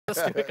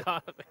Stupid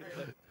comment.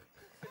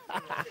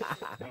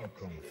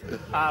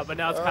 But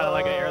now it's kind of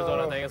like an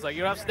Arizona thing. It's like,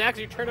 you don't have snacks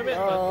at your tournament?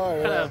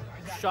 What kind of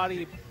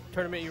shoddy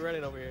tournament you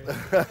running over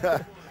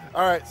here?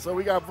 All right, so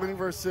we got BlinG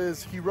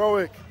versus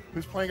Heroec,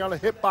 who's playing on a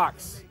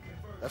hitbox.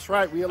 That's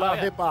right, we allow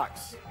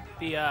hitbox.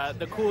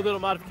 The cool little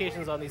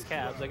modifications on these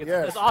cabs. Like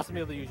it's awesome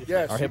to be able to use your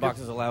Are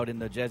hitboxes allowed in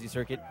the Jazzy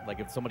circuit? Like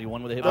if somebody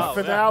won with a The hitbox?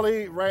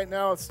 finale right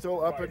now, it's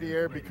still up in the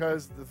air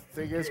because the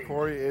thing is,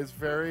 Corey is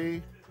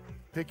very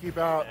picky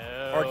about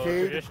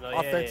arcade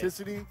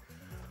authenticity.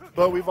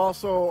 But we've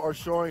also are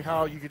showing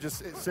how you could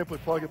just simply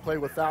plug and play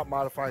without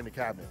modifying the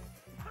cabinet.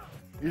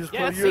 You just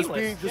put a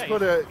USB,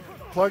 seamless.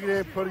 Plug it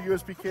in, put a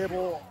USB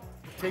cable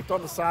taped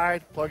on the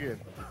side, plug it in,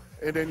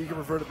 and then you can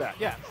revert it back.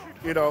 Yeah.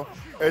 You know,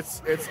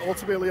 it's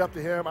ultimately up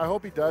to him. I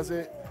hope he does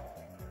it.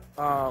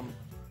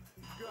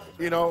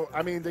 You know,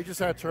 I mean, they just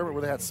had a tournament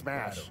where they had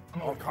Smash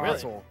on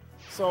console. Really?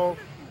 So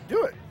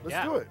do it.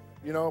 Let's do it.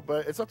 You know,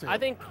 but it's up to him. I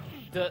think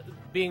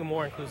being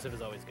more inclusive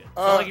is always good.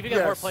 So like if you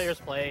get more players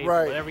play,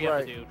 whatever you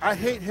have to do. I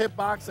hate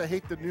hitbox. I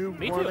hate the new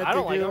one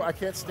that they do. I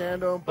can't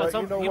stand them. But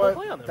you know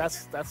what?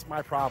 That's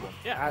my problem.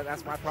 Yeah.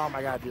 That's my problem.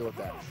 I got to deal with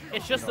that.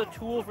 It's just a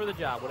tool for the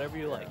job, whatever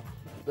you like.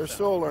 There's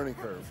still a learning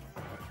curve.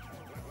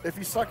 If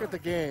you suck at the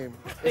game,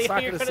 it's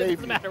not going to save you. It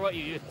doesn't matter what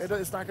you use.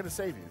 It's not going to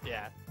save you.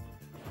 Yeah.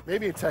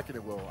 Maybe in Tekken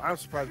it will. I'm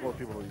surprised more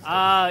people will use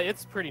it.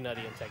 It's pretty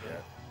nutty in Tekken.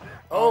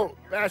 Oh,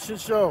 that should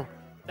show.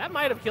 That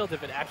might have killed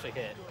if it actually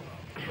hit.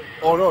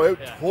 Oh, no, it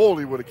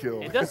totally would have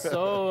killed. It does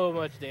so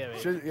much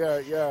damage.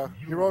 Yeah.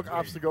 Heroic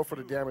opts to go for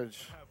the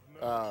damage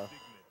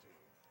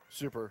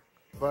super.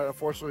 But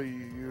unfortunately,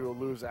 you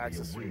lose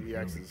access to your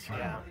EXs.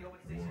 Yeah.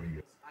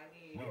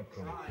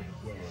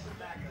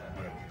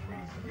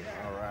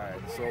 All right,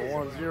 so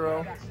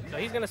 1-0. So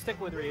he's going to stick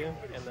with Ryu.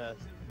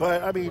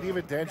 But, I mean,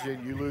 even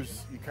Denjin,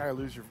 you kind of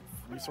lose your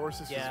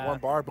resources. It's one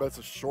bar, but it's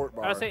a short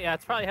bar. I would say,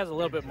 it probably has a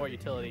little bit more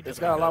utility. It's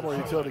got a lot more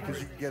utility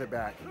because you can get it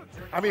back.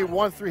 I mean,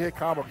 one 3-hit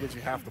combo gives you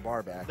half the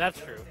bar back.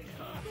 That's true.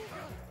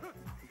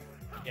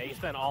 Yeah, you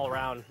spent all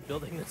around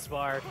building this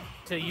bar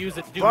to use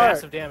it to do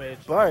massive damage.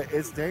 But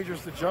it's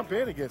dangerous to jump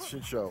in against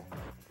Shinsho.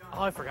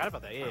 Oh, I forgot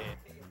about that. Yeah.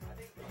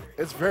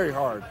 It's very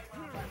hard.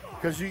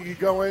 Because you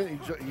go in,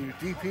 you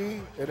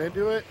DP, and then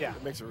do it,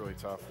 it makes it really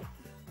tough.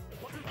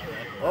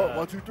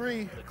 1, 2,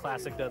 3. The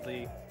classic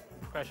Dudley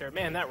pressure.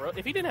 Man,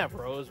 if he didn't have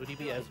Rose, would he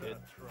be as good?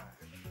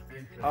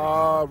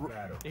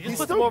 He's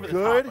still good.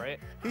 Top, right?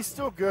 He's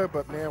still good,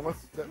 but man,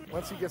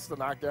 once he gets the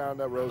knockdown,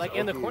 that Rose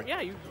in the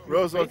corner,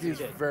 Rose Oki is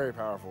very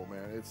powerful,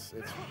 man. It's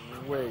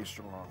way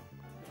strong.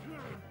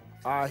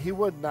 He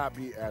would not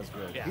be as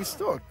good. Yeah. He's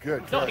still a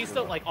good character. No, he's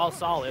still like all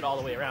solid all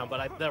the way around,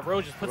 but the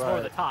Rose just puts him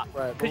over the top.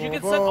 Right. Because you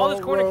can set all this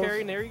corner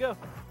carry, and there you go.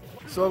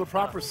 So the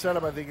proper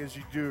setup, I think, is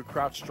you do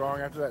crouch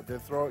strong after that, then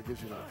throw it,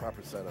 gives you the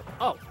proper setup.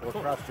 Oh, or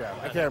crouch jab.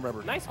 I can't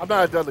remember. Nice. I'm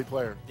not a Dudley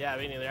player. Yeah,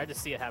 me neither. I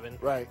just see it happen.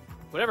 Right.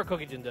 Whatever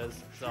Kokijin does,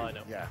 that's all I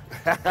know. Yeah.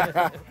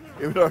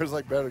 Even though there's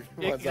like better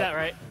ones. Is that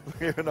right?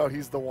 Even though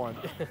he's the one.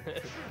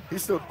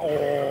 He's still,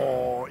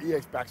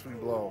 EX backswing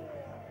blow.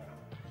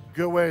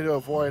 Good way to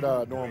avoid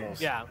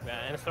normals. Yeah,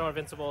 and it's throw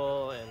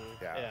invincible, and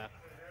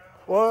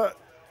Well, I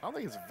don't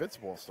think it's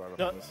invincible startup.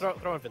 No,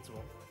 throw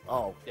invincible.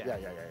 Oh, yeah.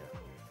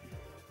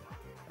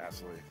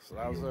 Absolutely. So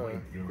that was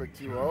a quick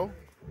 2-0.